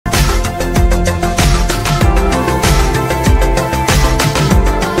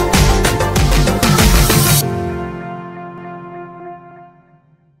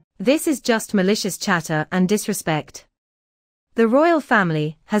This is just malicious chatter and disrespect. The royal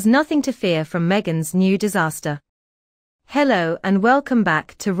family has nothing to fear from Meghan's new disaster. Hello and welcome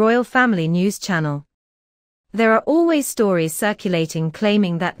back to Royal Family News Channel. There are always stories circulating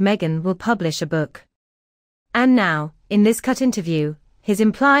claiming that Meghan will publish a book. And now, in this cut interview, he's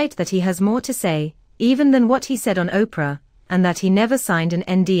implied that he has more to say, even than what he said on Oprah, and that he never signed an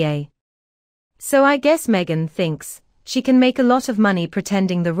NDA. So I guess Meghan thinks she can make a lot of money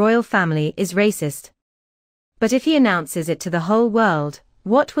pretending the royal family is racist. But if he announces it to the whole world,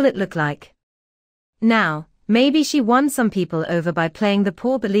 what will it look like? Now, maybe she won some people over by playing the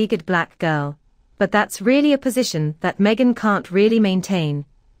poor beleaguered black girl, but that's really a position that Meghan can't really maintain,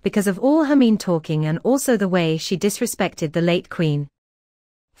 because of all her mean talking and also the way she disrespected the late Queen.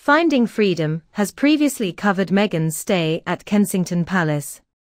 Finding Freedom has previously covered Meghan's stay at Kensington Palace.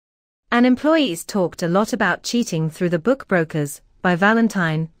 And employees talked a lot about cheating through the book brokers. By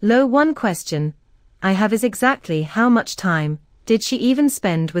Valentine, one question I have is exactly how much time did she even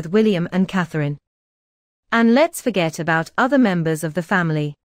spend with William and Catherine? And let's forget about other members of the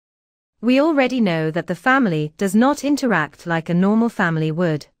family. We already know that the family does not interact like a normal family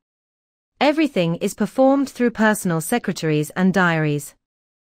would. Everything is performed through personal secretaries and diaries.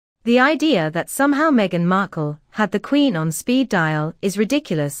 The idea that somehow Meghan Markle had the Queen on speed dial is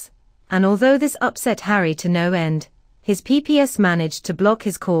ridiculous, and although this upset Harry to no end, his PPS managed to block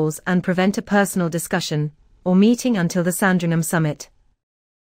his calls and prevent a personal discussion or meeting until the Sandringham summit.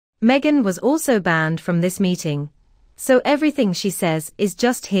 Meghan was also banned from this meeting, so everything she says is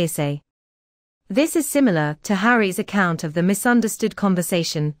just hearsay. This is similar to Harry's account of the misunderstood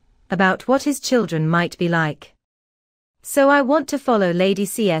conversation about what his children might be like. So I want to follow Lady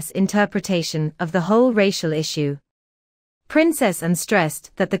CS' interpretation of the whole racial issue. Princess Anne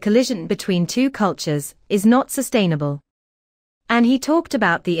stressed that the collision between two cultures is not sustainable. And he talked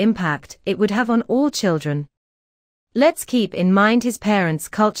about the impact it would have on all children. Let's keep in mind his parents'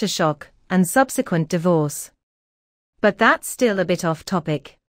 culture shock and subsequent divorce. But that's still a bit off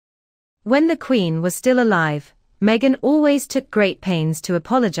topic. When the Queen was still alive, Meghan always took great pains to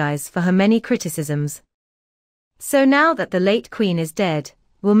apologize for her many criticisms. So now that the late Queen is dead,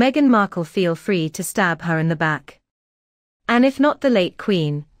 will Meghan Markle feel free to stab her in the back? And if not the late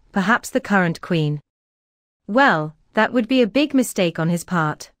Queen, perhaps the current Queen? Well, that would be a big mistake on his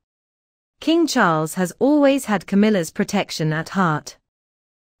part. King Charles has always had Camilla's protection at heart.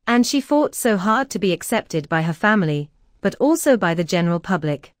 And she fought so hard to be accepted by her family, but also by the general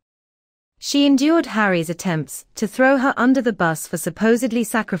public. She endured Harry's attempts to throw her under the bus for supposedly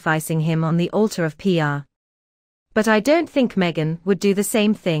sacrificing him on the altar of PR. But I don't think Meghan would do the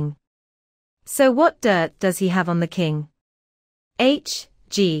same thing. So what dirt does he have on the king?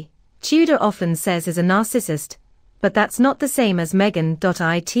 H.G. Tudor often says is a narcissist, but that's not the same as Meghan.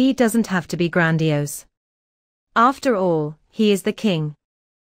 It doesn't have to be grandiose. After all, he is the king.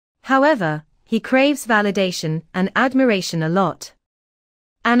 However, he craves validation and admiration a lot.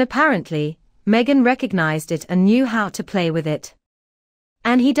 And apparently, Meghan recognized it and knew how to play with it.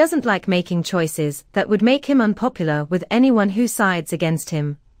 And he doesn't like making choices that would make him unpopular with anyone who sides against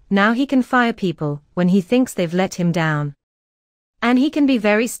him. Now he can fire people when he thinks they've let him down. And he can be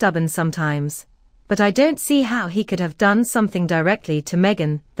very stubborn sometimes. But I don't see how he could have done something directly to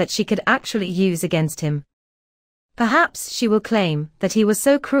Meghan that she could actually use against him. Perhaps she will claim that he was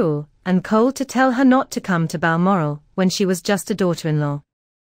so cruel and cold to tell her not to come to Balmoral when she was just a daughter-in-law.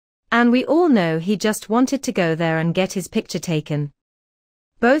 And we all know he just wanted to go there and get his picture taken.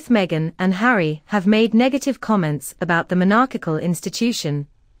 Both Meghan and Harry have made negative comments about the monarchical institution,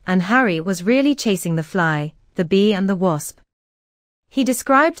 and Harry was really chasing the fly, the bee and the wasp. He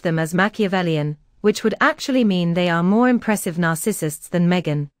described them as Machiavellian, which would actually mean they are more impressive narcissists than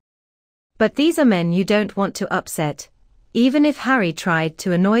Meghan. But these are men you don't want to upset, even if Harry tried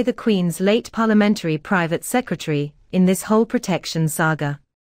to annoy the Queen's late parliamentary private secretary in this whole protection saga.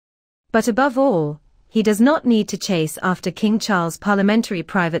 But above all, he does not need to chase after King Charles' parliamentary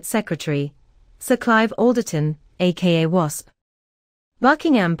private secretary, Sir Clive Alderton, aka Wasp.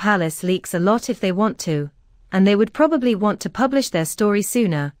 Buckingham Palace leaks a lot if they want to, and they would probably want to publish their story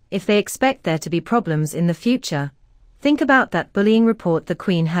sooner if they expect there to be problems in the future. Think about that bullying report the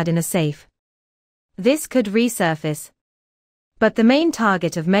Queen had in a safe. This could resurface. But the main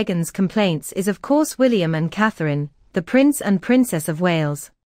target of Meghan's complaints is of course William and Catherine, the Prince and Princess of Wales.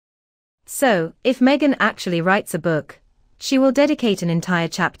 So, if Meghan actually writes a book, she will dedicate an entire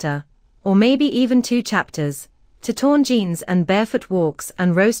chapter, or maybe even 2 chapters, to torn jeans and barefoot walks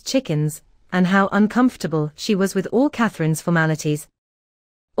and roast chickens, and how uncomfortable she was with all Catherine's formalities.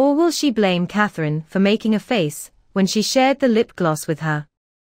 Or will she blame Catherine for making a face when she shared the lip gloss with her?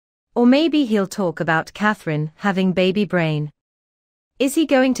 Or maybe he'll talk about Catherine having baby brain. Is he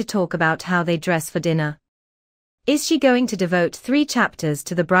going to talk about how they dress for dinner? Is she going to devote 3 chapters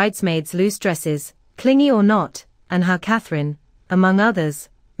to the bridesmaids' loose dresses, clingy or not, and how Catherine, among others,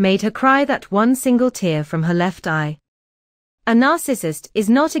 made her cry that one single tear from her left eye? A narcissist is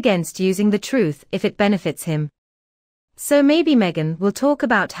not against using the truth if it benefits him. So maybe Meghan will talk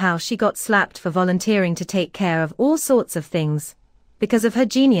about how she got slapped for volunteering to take care of all sorts of things, because of her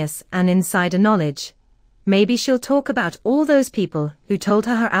genius and insider knowledge. Maybe she'll talk about all those people who told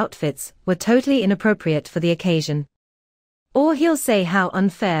her her outfits were totally inappropriate for the occasion. Or he'll say how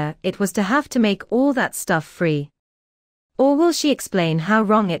unfair it was to have to make all that stuff free. Or will she explain how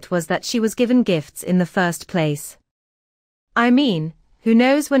wrong it was that she was given gifts in the first place? I mean, who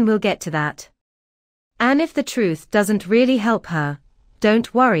knows when we'll get to that. And if the truth doesn't really help her,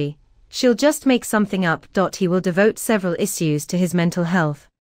 don't worry, she'll just make something up. He will devote several issues to his mental health.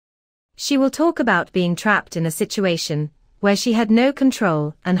 She will talk about being trapped in a situation where she had no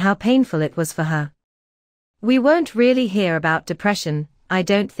control and how painful it was for her. We won't really hear about depression, I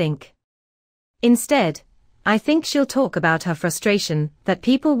don't think. Instead, I think she'll talk about her frustration that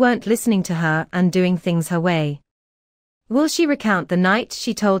people weren't listening to her and doing things her way. Will she recount the night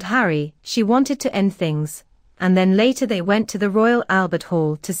she told Harry she wanted to end things, and then later they went to the Royal Albert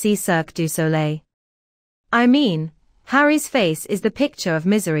Hall to see Cirque du Soleil? I mean, Harry's face is the picture of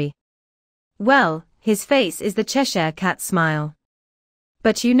misery. Well, his face is the Cheshire Cat smile.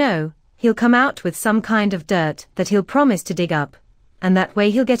 But you know, he'll come out with some kind of dirt that he'll promise to dig up, and that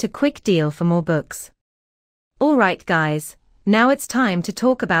way he'll get a quick deal for more books. Alright guys, now it's time to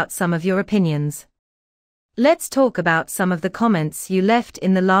talk about some of your opinions. Let's talk about some of the comments you left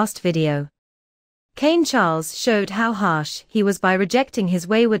in the last video. King Charles showed how harsh he was by rejecting his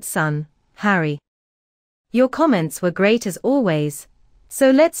wayward son, Harry. Your comments were great as always, so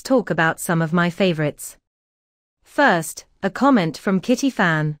let's talk about some of my favorites. First, a comment from Kitty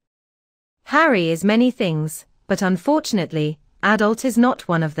Fan. Harry is many things, but unfortunately, adult is not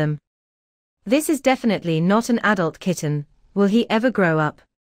one of them. This is definitely not an adult kitten. Will he ever grow up?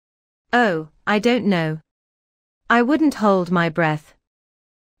 Oh, I don't know. I wouldn't hold my breath.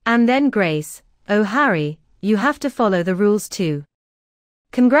 And then Grace, oh Harry, you have to follow the rules too.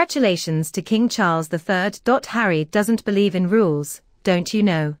 Congratulations to King Charles III. Harry doesn't believe in rules, don't you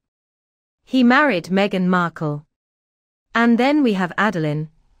know? He married Meghan Markle. And then we have Adeline,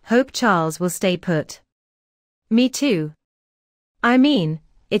 hope Charles will stay put. Me too. I mean,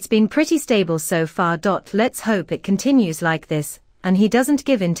 it's been pretty stable so far. Let's hope it continues like this, and he doesn't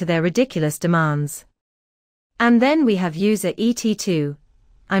give in to their ridiculous demands. And then we have user ET2.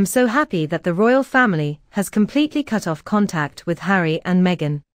 I'm so happy that the royal family has completely cut off contact with Harry and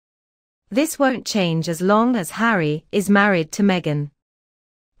Meghan. This won't change as long as Harry is married to Meghan.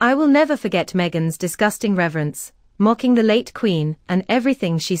 I will never forget Meghan's disgusting reverence, mocking the late Queen and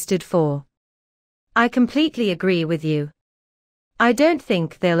everything she stood for. I completely agree with you. I don't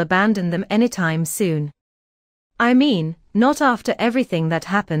think they'll abandon them anytime soon. I mean, not after everything that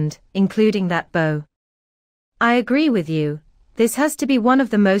happened, including that bow. I agree with you, this has to be one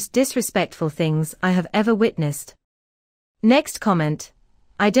of the most disrespectful things I have ever witnessed. Next comment.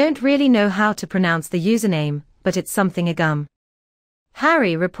 I don't really know how to pronounce the username, but it's something agum.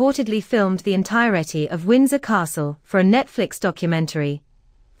 Harry reportedly filmed the entirety of Windsor Castle for a Netflix documentary.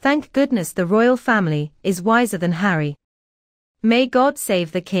 Thank goodness the royal family is wiser than Harry. May God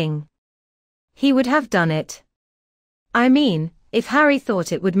save the king. He would have done it. I mean, if Harry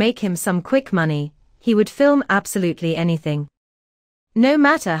thought it would make him some quick money, he would film absolutely anything. No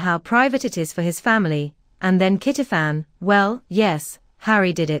matter how private it is for his family. And then Kittyfan, well, yes,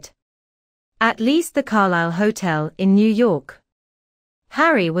 Harry did it. At least the Carlisle Hotel in New York.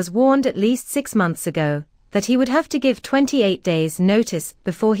 Harry was warned at least 6 months ago that he would have to give 28 days notice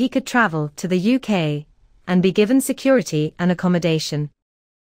before he could travel to the UK and be given security and accommodation.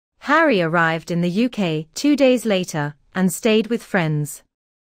 Harry arrived in the UK 2 days later and stayed with friends.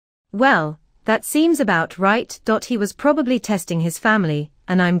 Well, that seems about right. He was probably testing his family,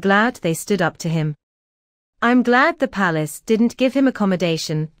 and I'm glad they stood up to him. I'm glad the palace didn't give him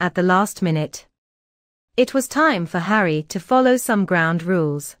accommodation at the last minute. It was time for Harry to follow some ground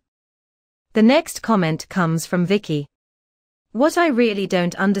rules. The next comment comes from Vicky. What I really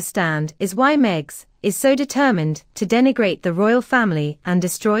don't understand is why Meghan is so determined to denigrate the royal family and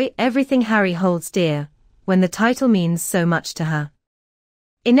destroy everything Harry holds dear, when the title means so much to her.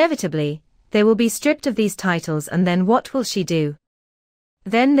 Inevitably, they will be stripped of these titles, and then what will she do?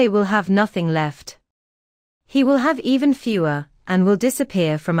 Then they will have nothing left. He will have even fewer, and will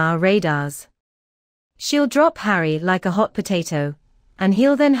disappear from our radars. She'll drop Harry like a hot potato, and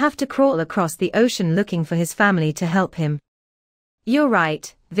he'll then have to crawl across the ocean looking for his family to help him. You're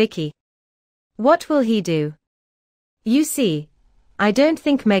right, Vicky. What will he do? You see, I don't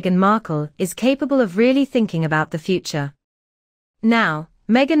think Meghan Markle is capable of really thinking about the future. Now,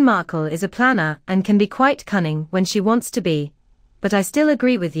 Meghan Markle is a planner and can be quite cunning when she wants to be, but I still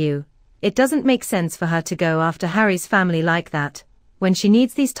agree with you, it doesn't make sense for her to go after Harry's family like that, when she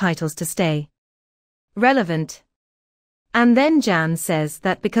needs these titles to stay relevant. And then Jan says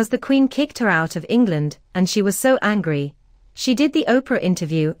that because the Queen kicked her out of England and she was so angry, she did the Oprah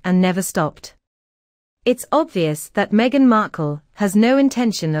interview and never stopped. It's obvious that Meghan Markle has no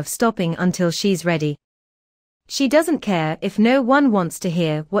intention of stopping until she's ready. She doesn't care if no one wants to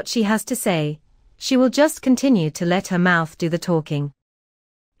hear what she has to say, she will just continue to let her mouth do the talking.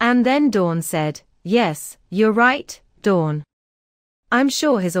 And then Dawn said, yes, you're right, Dawn. I'm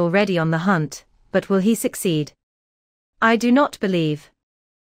sure he's already on the hunt, but will he succeed? I do not believe.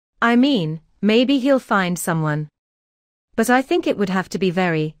 I mean, maybe he'll find someone. But I think it would have to be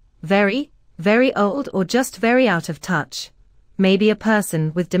very, very, very old or just very out of touch. Maybe a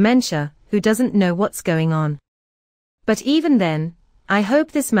person with dementia who doesn't know what's going on. But even then, I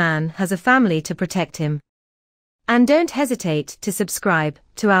hope this man has a family to protect him. And don't hesitate to subscribe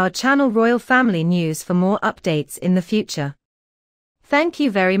to our channel Royal Family News for more updates in the future. Thank you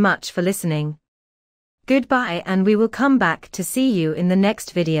very much for listening. Goodbye, and we will come back to see you in the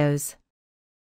next videos.